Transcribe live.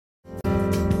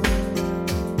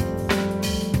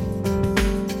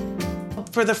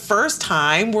for the first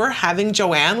time, we're having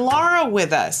Joanne Lara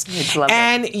with us. It's lovely.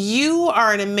 And you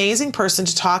are an amazing person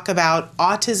to talk about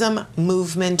autism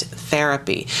movement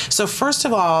therapy. So first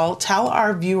of all, tell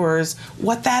our viewers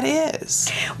what that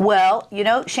is. Well, you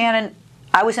know, Shannon,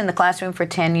 I was in the classroom for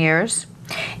 10 years,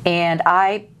 and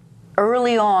I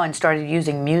early on started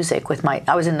using music with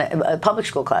I was in the public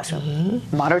school classroom,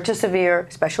 moderate to severe,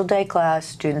 special day class,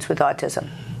 students with autism,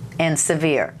 and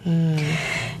severe.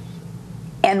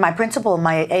 And my principal,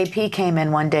 my AP, came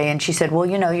in one day and she said, well,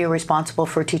 you know, you're responsible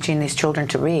for teaching these children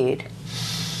to read.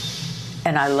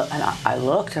 And I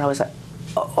looked and I was like,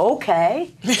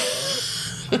 okay.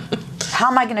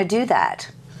 How am I going to do that?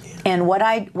 And what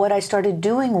I started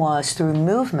doing was, through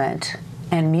movement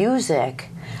and music,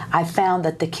 I found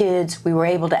that the kids, we were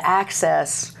able to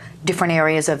access different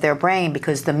areas of their brain,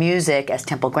 because the music, as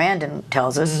Temple Grandin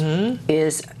tells us,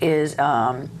 is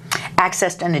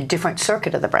accessed in a different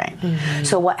circuit of the brain.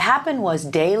 So what happened was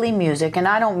daily music, and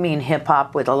I don't mean hip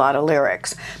hop with a lot of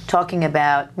lyrics, I'm talking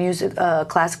about music,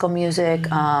 classical music.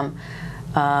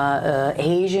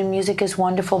 Asian music is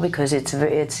wonderful because it's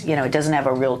you know, it doesn't have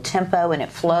a real tempo and it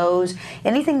flows.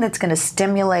 Anything that's going to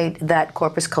stimulate that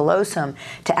corpus callosum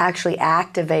to actually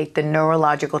activate the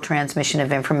neurological transmission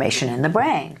of information in the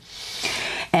brain.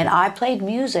 And I played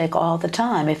music all the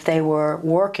time if they were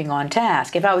working on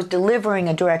task. If I was delivering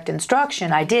a direct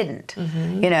instruction, I didn't,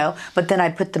 you know, but then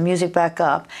I'd put the music back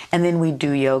up, and then we'd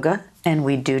do yoga and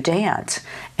we'd do dance.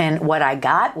 And what I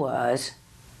got was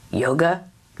yoga,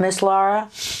 Miss Lara.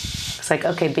 It's like,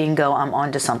 okay, bingo, I'm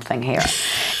onto something here.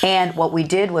 And what we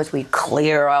did was we'd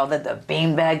clear all the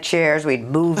beanbag chairs, we'd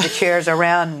move the chairs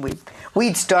around, and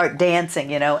we'd start dancing,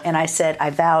 you know. And I said, I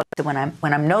vowed that when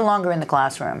I'm no longer in the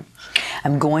classroom,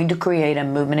 I'm going to create a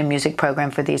movement and music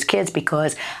program for these kids,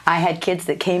 because I had kids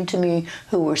that came to me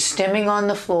who were stimming on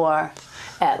the floor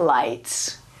at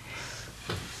lights.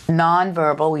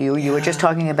 Nonverbal, you were just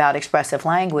talking about expressive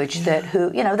language, that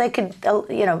who, you know, they could,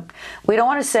 you know, we don't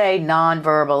want to say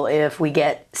nonverbal if we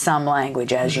get some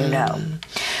language, as you know.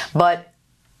 But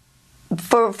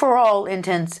for all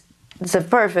intents and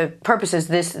purposes,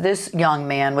 this young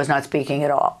man was not speaking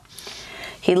at all.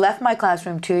 He left my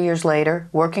classroom 2 years later,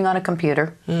 working on a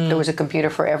computer. There was a computer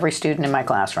for every student in my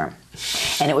classroom.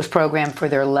 And it was programmed for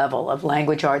their level of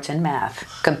language arts and math.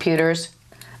 Computers,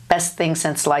 best thing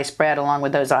since sliced bread, along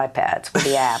with those iPads with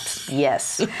the apps.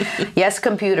 Yes. Yes,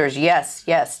 computers. Yes,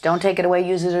 yes. Don't take it away.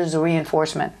 Use it as a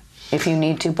reinforcement if you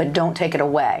need to, but don't take it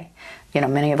away. You know,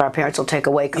 many of our parents will take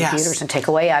away computers and take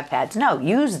away iPads. No,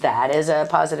 use that as a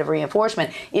positive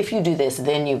reinforcement. If you do this,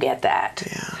 then you get that.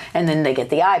 Yeah. And then they get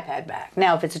the iPad back.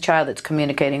 Now, if it's a child that's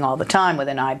communicating all the time with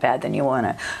an iPad, then you want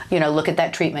to, you know, look at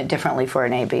that treatment differently for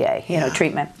an ABA, you know,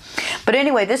 treatment. But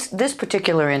anyway, this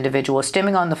particular individual,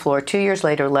 stimming on the floor, 2 years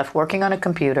later, left working on a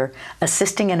computer,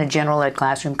 assisting in a general ed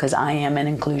classroom, because I am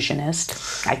an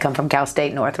inclusionist. I come from Cal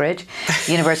State Northridge,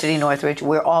 University Northridge.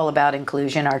 We're all about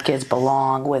inclusion. Our kids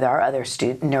belong with our other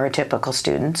neurotypical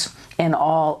students in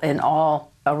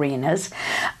all arenas,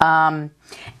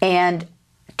 and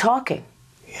talking.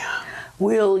 Yeah.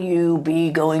 Will you be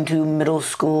going to middle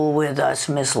school with us,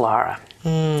 Miss Lara?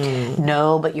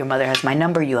 No, but your mother has my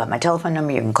number. You have my telephone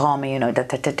number. You can call me. You know,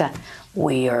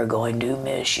 We are going to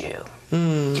miss you.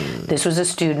 This was a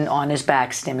student on his back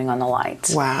stimming on the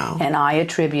lights. Wow. And I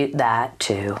attribute that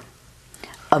to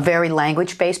a very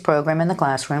language-based program in the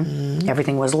classroom.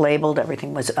 Everything was labeled.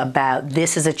 Everything was about,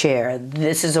 this is a chair,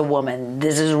 this is a woman,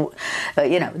 this is,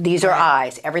 you know, these are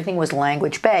eyes. Everything was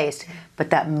language-based, but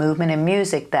that movement and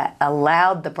music that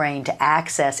allowed the brain to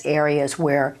access areas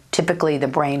where typically the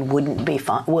brain wouldn't be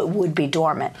would be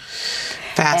dormant.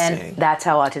 Fascinating. And that's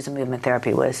how autism movement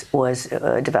therapy was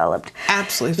developed.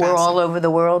 Absolutely fascinating. We're all over the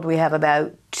world. We have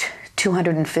about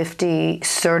 250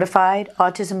 certified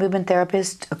autism movement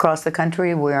therapists across the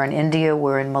country. We're in India,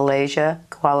 we're in Malaysia,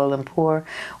 Kuala Lumpur,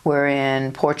 we're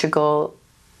in Portugal,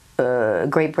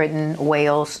 Great Britain,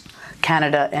 Wales,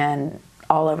 Canada, and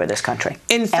all over this country.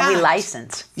 In fact, and we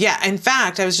license. Yeah, in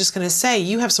fact, I was just going to say,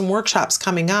 you have some workshops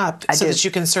coming up so that you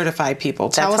can certify people.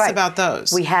 Tell us about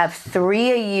those. We have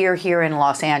 3 a year here in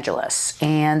Los Angeles,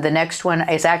 and the next one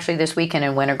is actually this weekend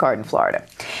in Winter Garden, Florida.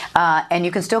 And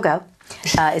you can still go.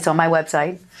 It's on my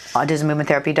website,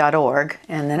 autismmovementtherapy.org,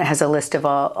 and then it has a list of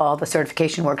all the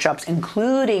certification workshops,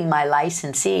 including my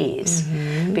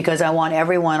licensees, because I want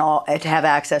everyone to have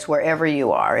access wherever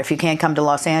you are. If you can't come to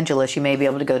Los Angeles, you may be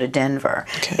able to go to Denver.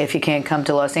 Okay. If you can't come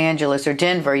to Los Angeles or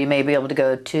Denver, you may be able to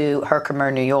go to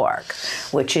Herkimer, New York,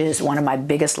 which is one of my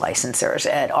biggest licensors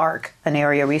at ARC, an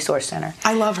area resource center.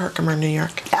 I love Herkimer, New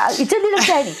York. It's a little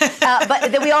tiny.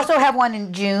 But then we also have one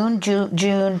in June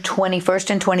 21st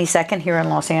and 22nd here in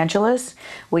Los Angeles.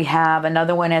 We have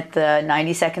another one at the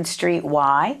 92nd Street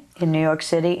Y in New York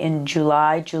City in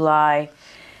July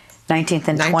 19th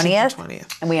and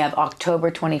 20th. And we have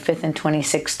October 25th and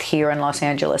 26th here in Los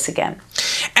Angeles again.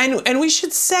 And we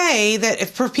should say that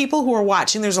if for people who are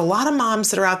watching, there's a lot of moms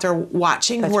that are out there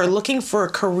watching who are looking for a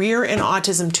career in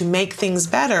autism to make things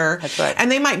better. That's right.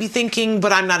 And they might be thinking,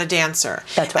 but I'm not a dancer.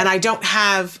 That's right. And I don't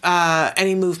have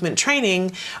any movement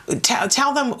training.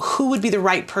 Tell them who would be the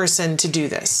right person to do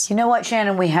this. You know what,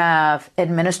 Shannon? We have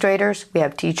administrators, we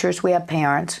have teachers, we have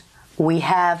parents. We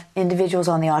have individuals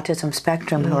on the autism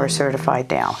spectrum who are certified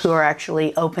now, who are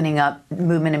actually opening up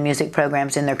movement and music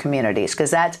programs in their communities, because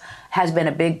that has been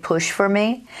a big push for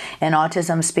me. And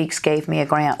Autism Speaks gave me a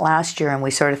grant last year, and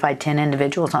we certified 10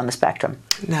 individuals on the spectrum.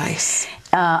 Nice.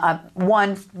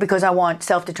 One, because I want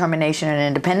self-determination and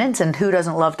independence, and who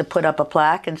doesn't love to put up a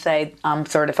plaque and say, I'm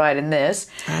certified in this?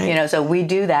 Right. You know, so we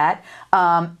do that.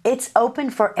 It's open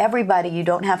for everybody. You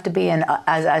don't have to be,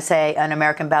 as I say, an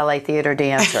American Ballet Theater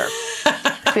dancer.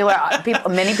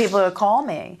 Many people call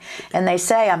me, and they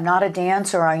say, I'm not a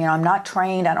dancer, I'm not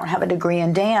trained, I don't have a degree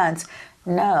in dance.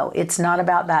 No, it's not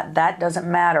about that. That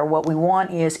doesn't matter. What we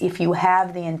want is if you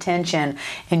have the intention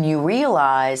and you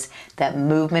realize that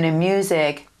movement and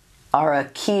music are a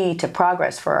key to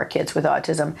progress for our kids with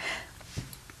autism,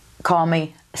 call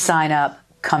me, sign up,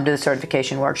 come to the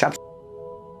certification workshops.